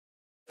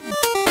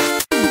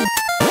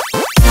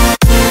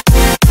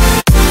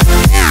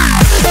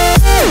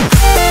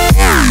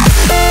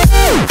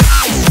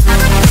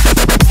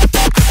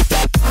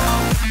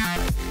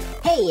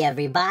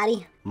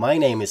everybody. My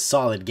name is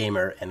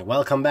SolidGamer, and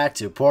welcome back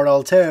to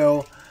Portal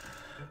 2.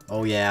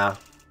 Oh yeah.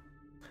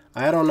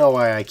 I don't know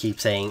why I keep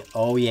saying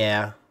oh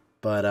yeah,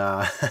 but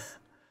I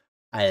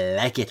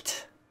like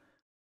it.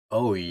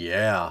 Oh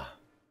yeah.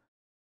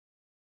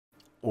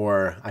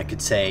 Or I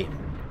could say,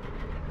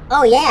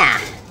 oh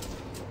yeah.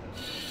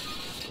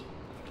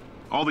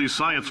 All these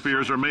science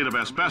spheres are made of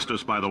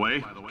asbestos, by the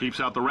way. Keeps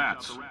out the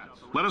rats.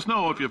 Let us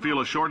know if you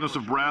feel a shortness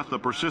of breath, a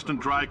persistent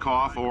dry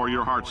cough, or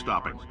your heart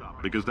stopping.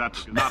 Because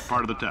that's not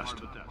part of the test.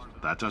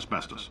 That's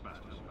asbestos.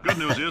 Good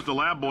news is the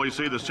lab boys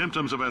say the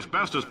symptoms of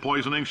asbestos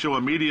poisoning show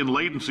a median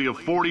latency of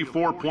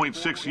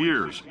 44.6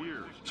 years.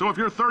 So if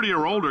you're 30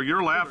 or older,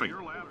 you're laughing.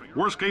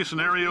 Worst case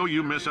scenario,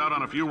 you miss out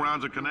on a few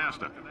rounds of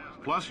canasta.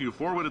 Plus, you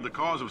forwarded the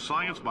cause of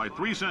science by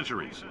 3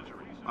 centuries.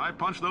 I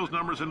punch those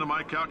numbers into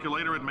my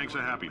calculator, it makes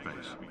a happy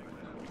face.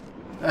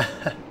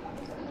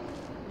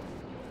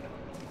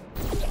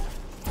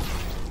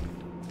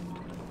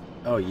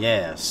 oh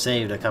yeah,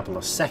 saved a couple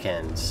of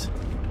seconds.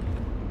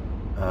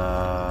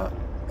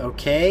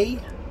 Okay.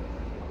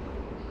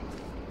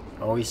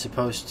 Are we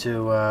supposed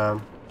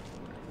to,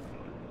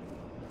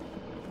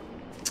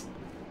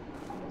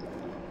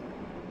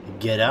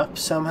 get up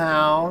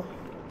somehow,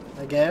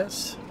 I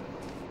guess?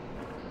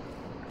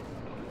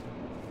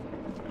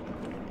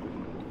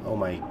 Oh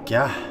my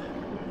god.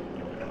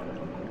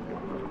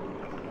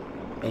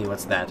 Hey,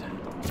 what's that?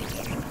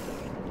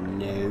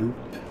 Nope.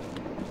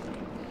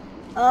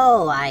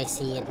 Oh, I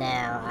see it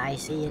now. I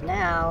see it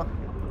now.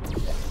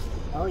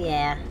 Oh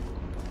yeah.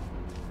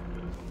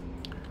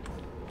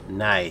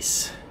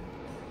 Nice.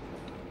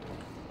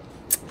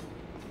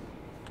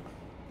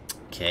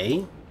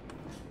 Okay.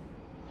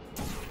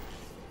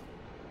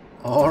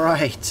 All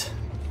right.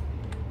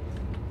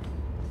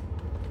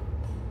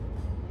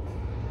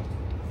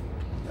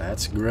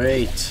 That's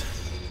great.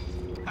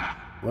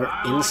 We're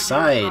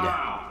inside.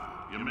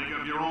 You make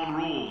up your own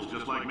rules,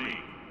 just like me.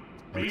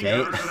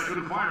 Okay. I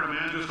couldn't fire a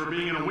man just for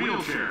being in a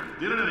wheelchair.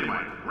 Did it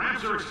anyway.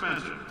 Ramps are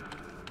expensive.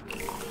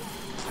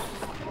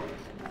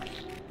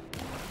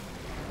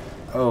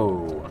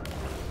 Oh.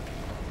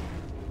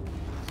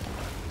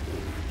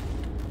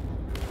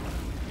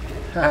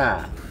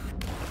 Haha.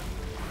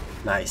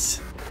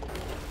 Nice.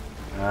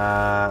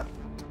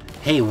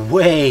 Hey,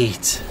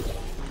 wait!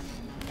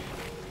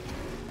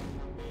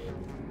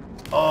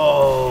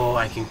 Oh,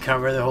 I can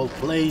cover the whole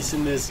place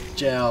in this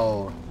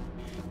gel.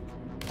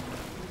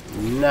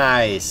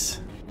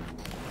 Nice.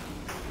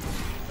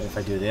 What if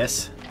I do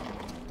this?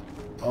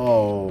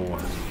 Oh.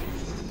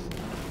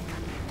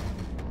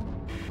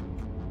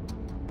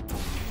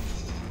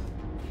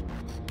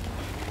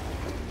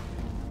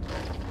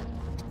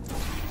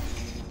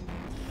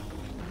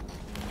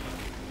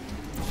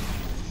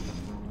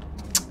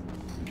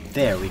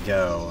 There we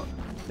go.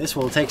 This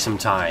will take some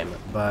time,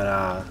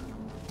 but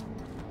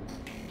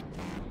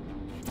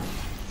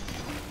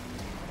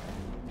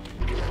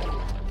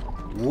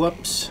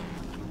whoops.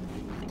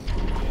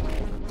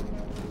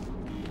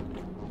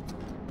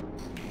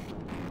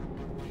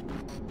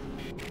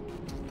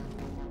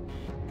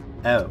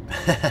 Oh.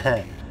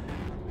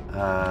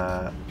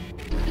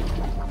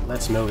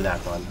 Let's move that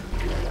one.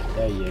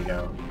 There you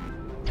go.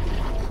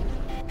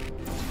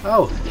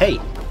 Oh, hey!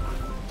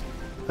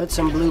 Put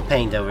some blue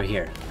paint over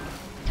here.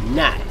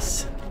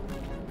 Nice.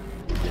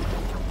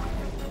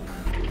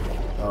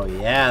 Oh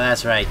yeah,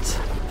 that's right.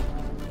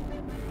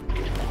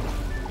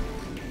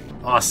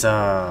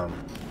 Awesome.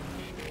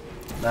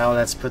 Now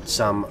let's put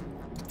some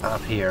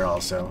up here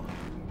also.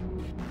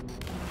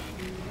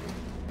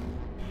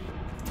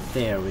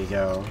 There we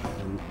go.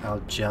 And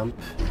I'll jump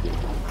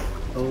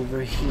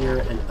over here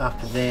and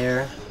up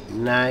there.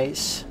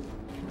 Nice.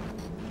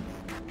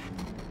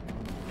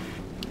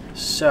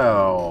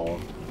 So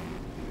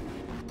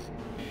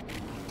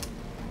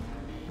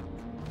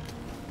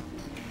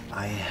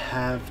I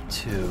have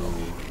to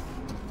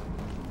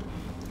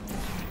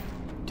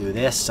do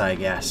this, I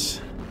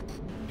guess.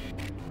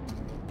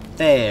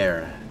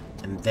 There.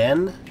 And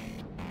then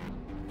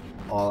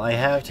all I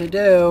have to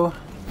do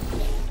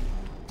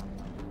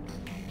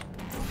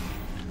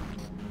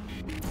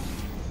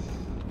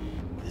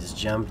is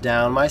jump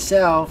down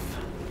myself.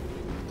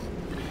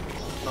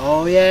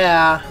 Oh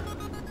yeah.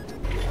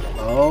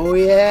 Oh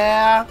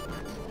yeah.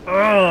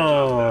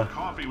 Oh.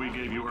 Coffee we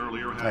gave you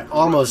earlier I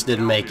almost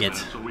didn't make it.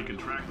 So we can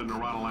track the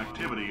neuronal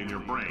activity in your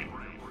brain.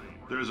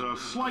 There's a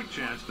slight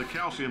chance the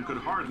calcium could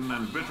harden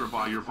and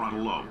vitrify your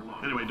frontal lobe.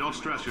 Anyway, don't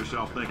stress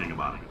yourself thinking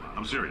about it.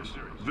 I'm serious.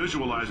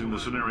 Visualizing the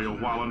scenario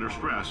while under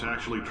stress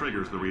actually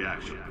triggers the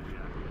reaction.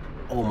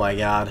 Oh my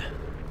god.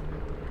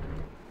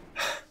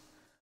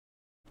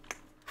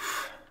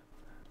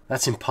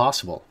 That's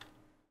impossible.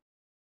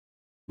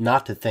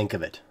 Not to think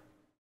of it.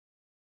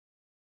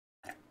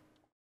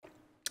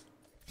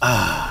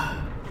 Ah.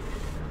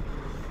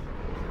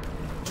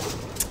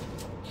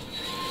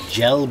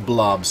 Gel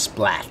blob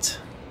splat.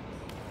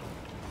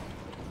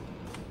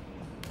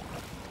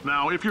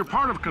 Now, if you're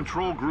part of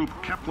control group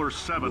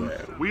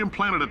Kepler-7, we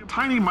implanted a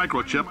tiny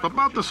microchip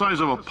about the size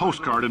of a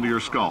postcard into your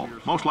skull.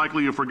 Most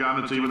likely you've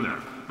forgotten it's even there.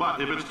 But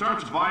if it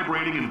starts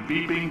vibrating and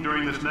beeping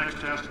during this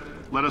next test,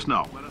 let us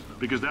know.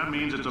 Because that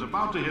means it's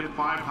about to hit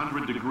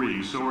 500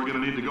 degrees, so we're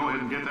going to need to go ahead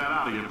and get that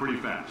out of you pretty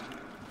fast.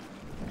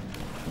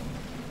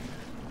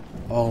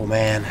 Oh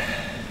man,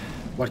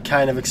 what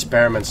kind of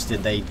experiments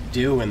did they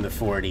do in the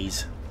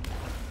 40s?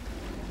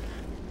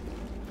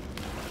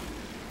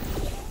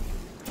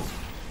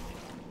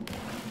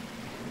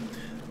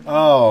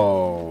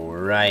 Oh,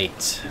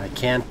 right. I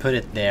can't put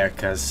it there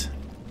because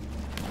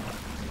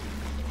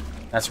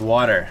that's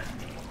water,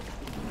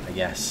 I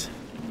guess.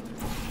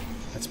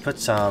 Let's put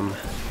some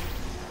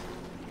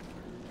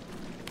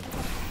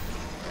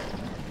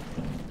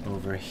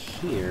over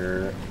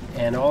here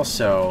and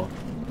also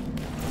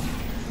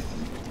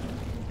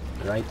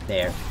right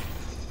there.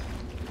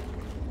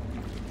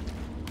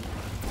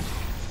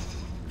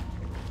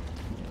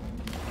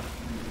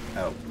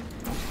 Oh.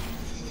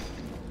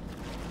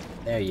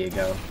 There you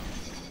go.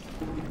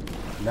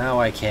 Now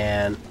I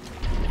can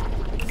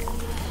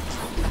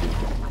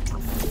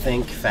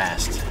think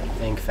fast.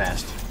 Think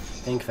fast.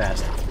 Think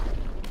fast.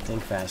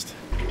 Think fast.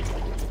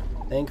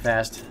 Think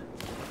fast.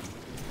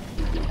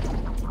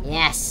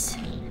 Yes.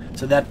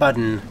 So that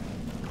button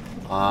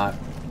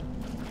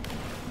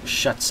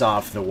shuts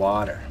off the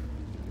water.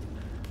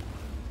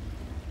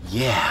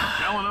 Yeah.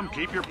 Telling them,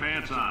 keep your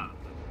pants on.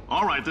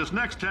 All right, this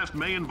next test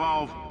may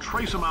involve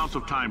trace amounts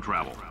of time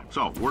travel.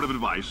 So, word of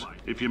advice,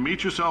 if you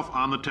meet yourself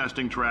on the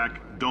testing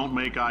track, don't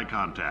make eye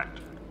contact.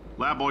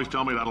 Lab boys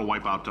tell me that'll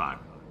wipe out time.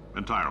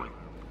 Entirely.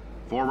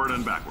 Forward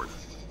and backward.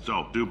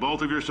 So, do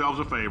both of yourselves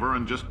a favor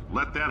and just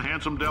let that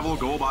handsome devil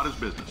go about his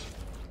business.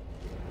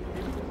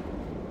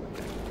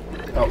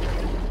 Oh.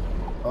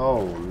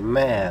 Oh,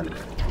 man.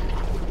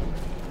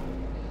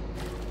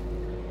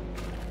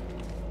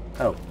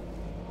 Oh.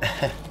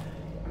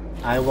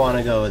 I want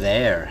to go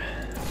there.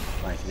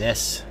 Like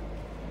this.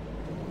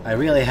 I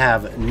really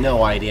have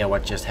no idea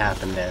what just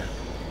happened there.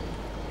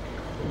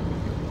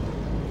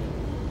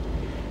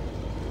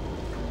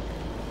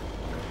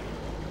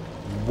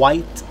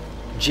 White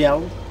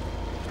gel.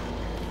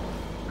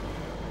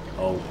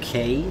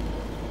 Okay.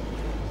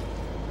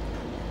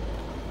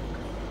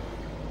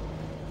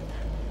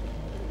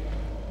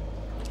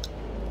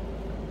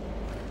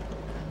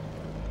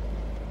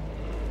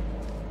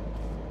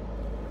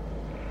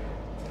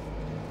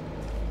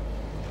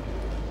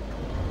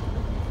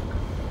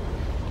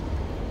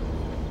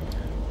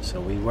 So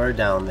we were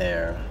down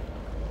there.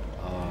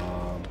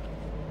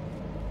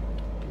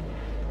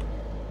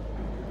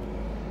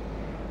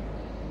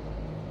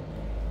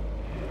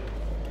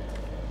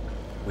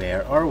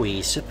 Where are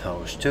we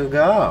supposed to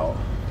go?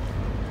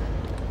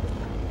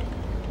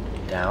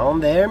 Down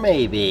there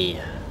maybe.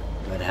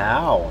 But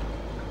how?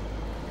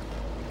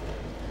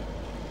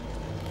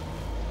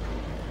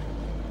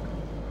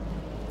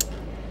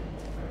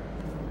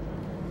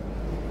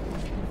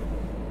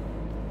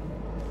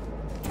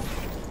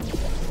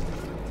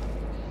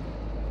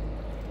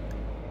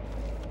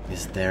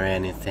 Is there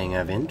anything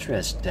of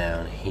interest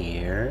down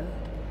here?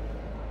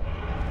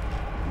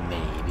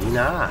 Maybe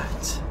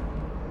not.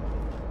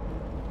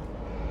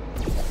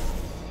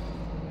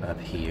 Up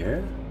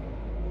here?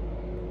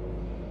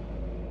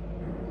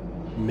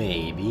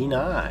 Maybe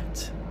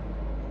not.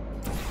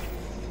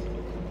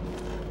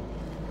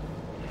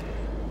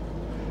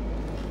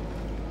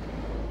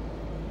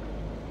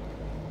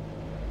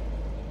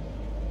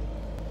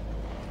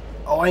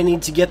 Oh, I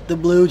need to get the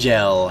blue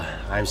gel.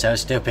 I'm so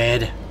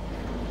stupid.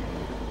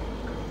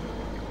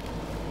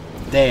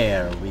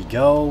 There we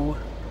go.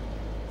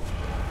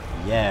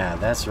 Yeah,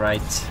 that's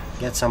right.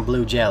 Get some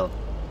blue gel.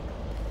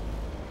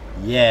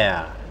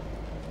 Yeah.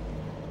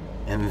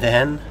 And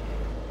then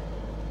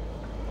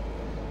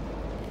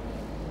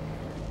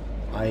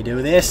I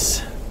do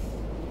this.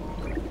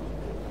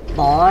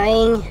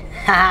 Boing.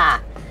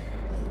 Haha.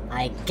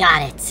 I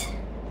got it.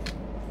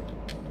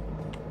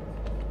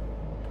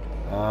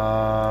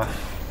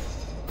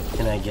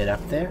 Can I get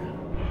up there?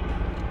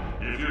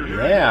 If you're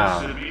hearing Yeah.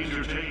 this, it means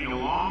you're taking a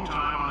long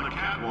time on the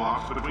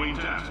catwalks between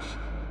tests.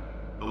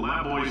 The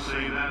lab boys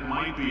say that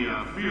might be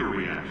a fear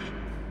reaction.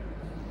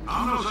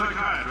 I'm no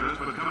psychiatrist,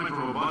 but coming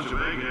from a bunch of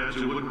eggheads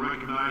who wouldn't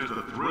recognize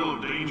the thrill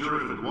of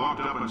danger if it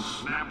walked up and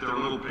snapped their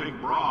little pink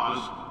bras,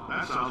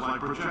 that sounds like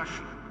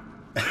projection.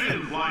 They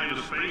didn't fly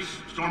into space,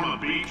 storm a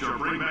beach, or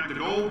bring back the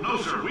gold. No,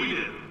 sir, we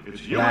did.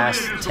 It's you and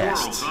me against the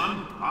world,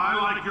 son. I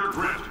like your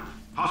grit.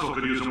 Hustle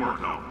could use some work,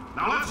 though.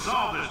 Now let's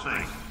solve this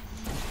thing.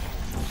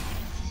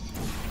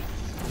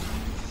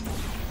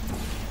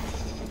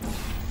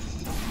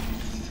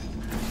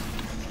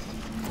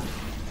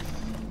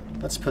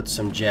 Let's put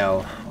some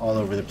gel all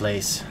over the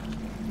place.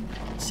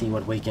 See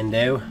what we can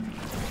do.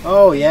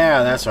 Oh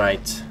yeah, that's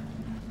right.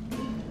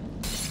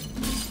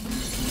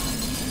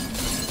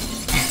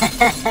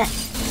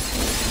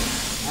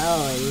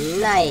 Oh,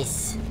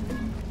 nice.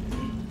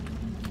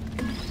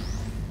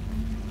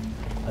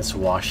 Let's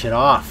wash it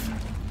off.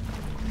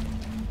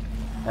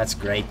 That's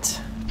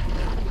great.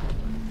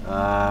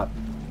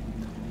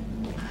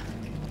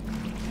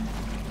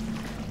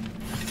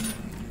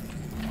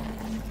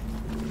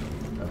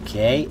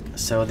 Okay,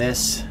 so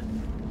this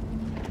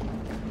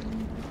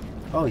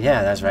Oh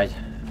yeah, that's right.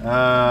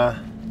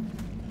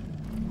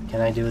 Can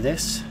I do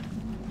this?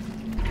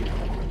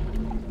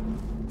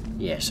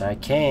 Yes, I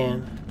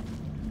can.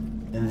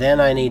 And then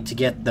I need to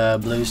get the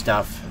blue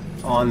stuff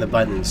on the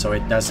button so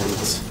it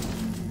doesn't...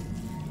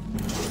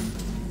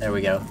 There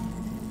we go.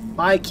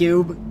 Bye,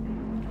 cube.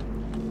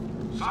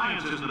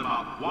 Science isn't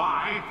about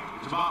why,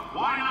 it's about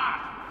why not.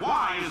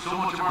 Why is so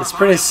much of our It's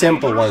pretty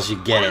simple once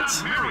you get it.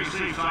 Mary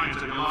saved science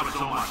if you love it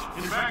so much.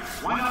 In fact,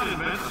 why not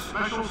invent a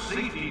special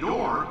safety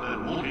door that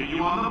won't hit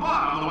you on the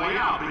butt on the way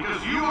out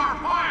because you are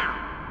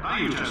fired? Now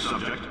you test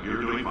subject, you're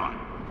doing fine.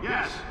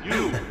 Yes,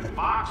 you.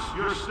 Box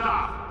your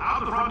stuff.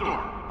 Out the front door.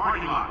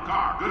 Parking lot.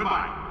 Car.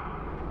 Goodbye.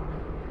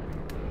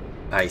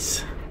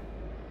 Nice.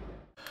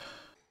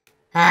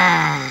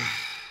 Ah,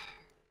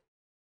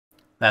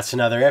 That's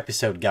another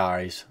episode,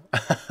 guys.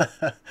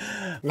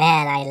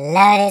 man, I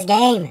love this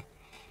game.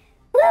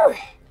 Woo!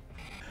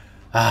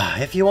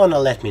 If you want to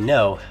let me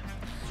know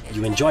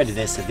you enjoyed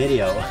this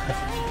video,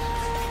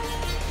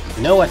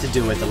 you know what to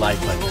do with the like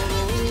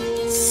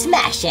button.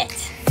 Smash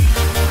it!